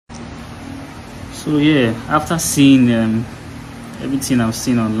So yeah, after seeing everything I've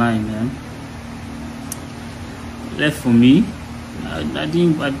seen online, left for me, I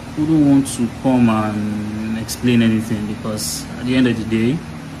wouldn't want to come and explain anything, because at the end of the day,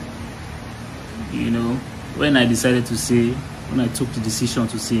 you know, when I decided to say, when I took the decision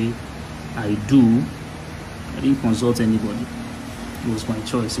to say I do, I didn't consult anybody. It was my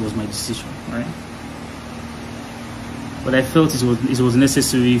choice, it was my decision, right? But I felt it was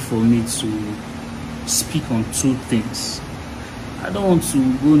necessary for me to speak on two things. I don't want to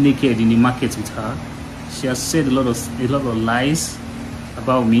go naked in the market with her. She has said a lot of lies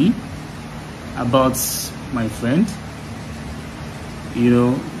about me, about my friend, you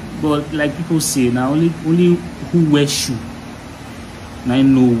know. But like people say, now only who wears shoe now I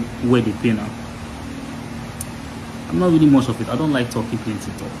know where they pay now. I'm not really much of it. I don't like talking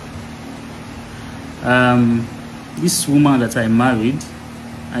plenty talk. This woman that I married,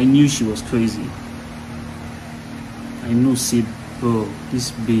 I knew she was crazy. I know, say, bro,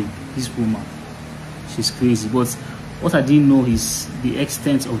 this babe, this woman, she's crazy. But what I didn't know is the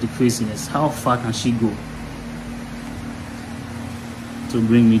extent of the craziness. How far can she go to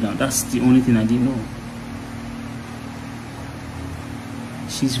bring me down? That's the only thing I didn't know.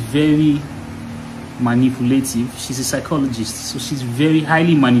 She's very manipulative. She's a psychologist, so she's very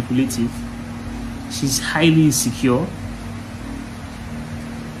highly manipulative. She's highly insecure.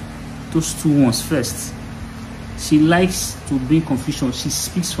 Those two ones first. She likes to bring confusion. She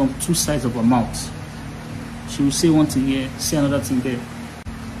speaks from two sides of her mouth. She will say one thing here, say another thing there.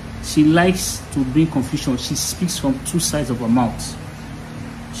 She likes to bring confusion. She speaks from two sides of her mouth.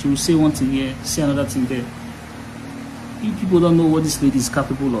 She will say one thing here, say another thing there. You people don't know what this lady is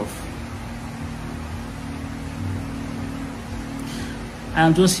capable of. I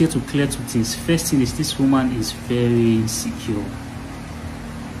am just here to clear two things. First thing is, this woman is very insecure.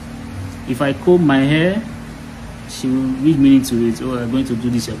 If I comb my hair, she will read meaning to it. Oh, I'm going to do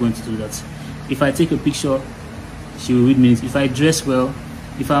this, you're going to do that. If I take a picture, she will read meaning. If I dress well,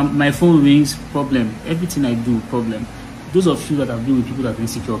 if my phone rings, problem. Everything I do, problem. Those of you that have been with people that are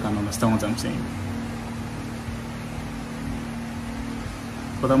insecure can understand what I'm saying.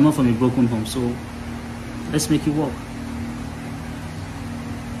 But I'm not from a broken home, so let's make it work.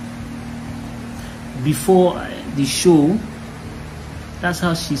 Before the show, that's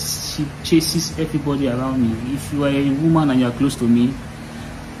how she chases everybody around me. If you are a woman and you are close to me,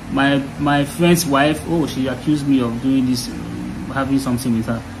 my friend's wife, oh, she accused me of doing this, having something with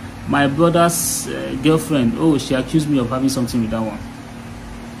her. My brother's girlfriend, oh, she accused me of having something with that one.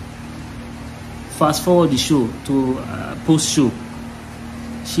 Fast forward the show to post-show.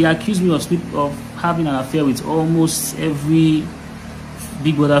 She accused me of having an affair with almost every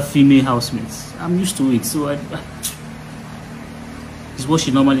Big Brother female housemate. I'm used to it, so it's what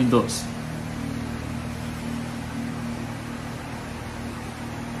she normally does.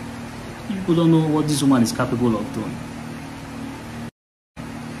 People don't know what this woman is capable of doing.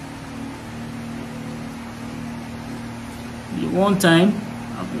 One time,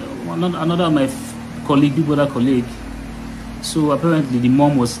 another of my colleague, Big Brother colleague, so apparently the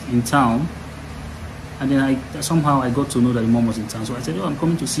mom was in town, and then somehow I got to know that the mom was in town. So I said, oh, I'm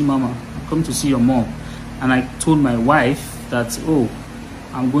coming to see Mama, I'm coming to see your mom. And I told my wife that, oh,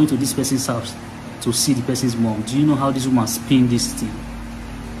 I'm going to this person's house to see the person's mom. Do you know how this woman spin this thing?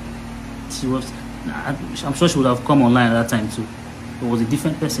 She was, I'm sure she would have come online at that time too. It was a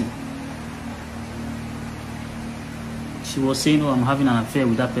different person. She was saying, oh, I'm having an affair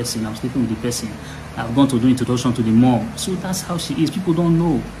with that person, I'm sleeping with the person, I've gone to do introduction to the mom. So that's how she is. People don't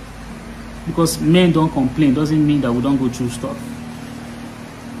know. Because men don't complain doesn't mean that we don't go through stuff.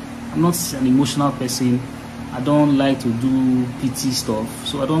 I'm not an emotional person. I don't like to do pity stuff,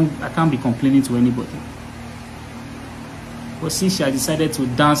 so I can't be complaining to anybody. But since she had decided to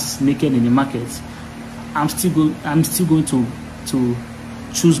dance naked in the market, I'm still going to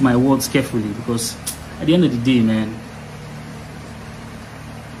choose my words carefully, because at the end of the day, man,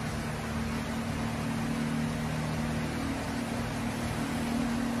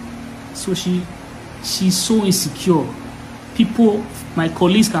 so she's so insecure. People, my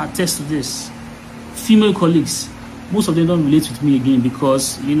colleagues can attest to this. Female colleagues, most of them don't relate with me again,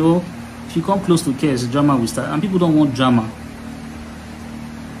 because, you know, if you come close to Kess, drama will start, and people don't want drama.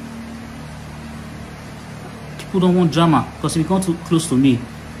 People don't want drama, because if you come too close to me,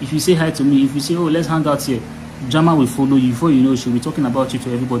 if you say hi to me, if you say, oh, let's hang out here, drama will follow you. Before you know, she'll be talking about you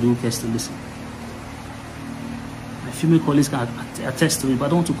to everybody who cares to listen. My female colleagues can attest to it, but I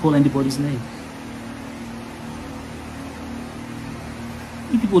don't want to call anybody's name.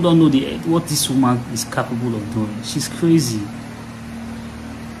 You people don't know what this woman is capable of doing. She's crazy.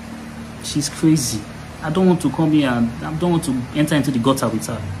 she's crazy. I don't want to come here and I don't want to enter into the gutter with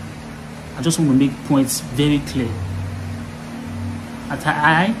her. I just want to make points very clear. That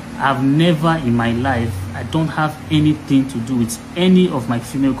I have never in my life, I don't have anything to do with any of my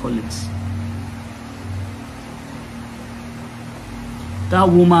female colleagues. That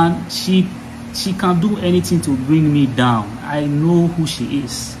woman, she can do anything to bring me down. I know who she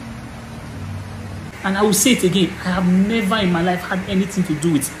is. And I will say it again, I have never in my life had anything to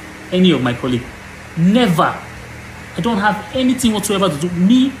do with any of my colleagues. Never. I don't have anything whatsoever to do.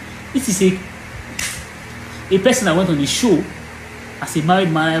 Me, this is a person I went on the show as a married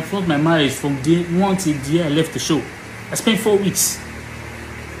man. I fought my marriage from day one till the day I left the show. I spent 4 weeks.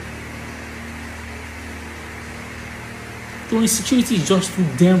 The insecurity is just too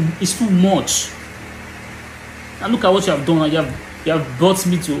damn, it's too much. And look at what you have done. You have brought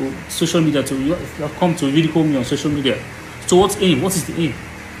me to social media. You have come to ridicule me on social media. So what's aim? What is the aim?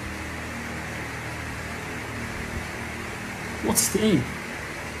 What is the aim?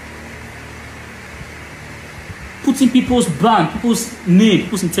 Putting people's brand, people's name,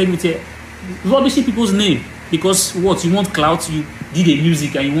 people's integrity, rubbishing people's name because what? You want clout? You did a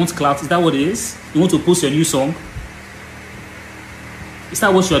music and you want clout? Is that what it is? You want to post your new song? Is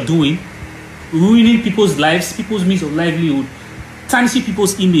that what you are doing? Ruining people's lives, people's means of livelihood, tarnishing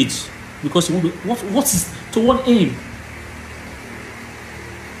people's image because you want to, what is to what aim?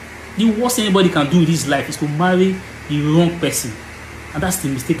 The worst anybody can do in this life is to marry the wrong person, and that's the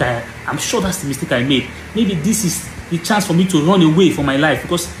mistake I'm sure that's the mistake I made. Maybe this is the chance for me to run away from my life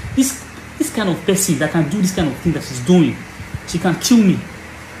because this kind of person that can do this kind of thing that she's doing, she can kill me.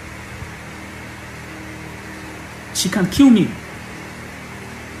 She can kill me.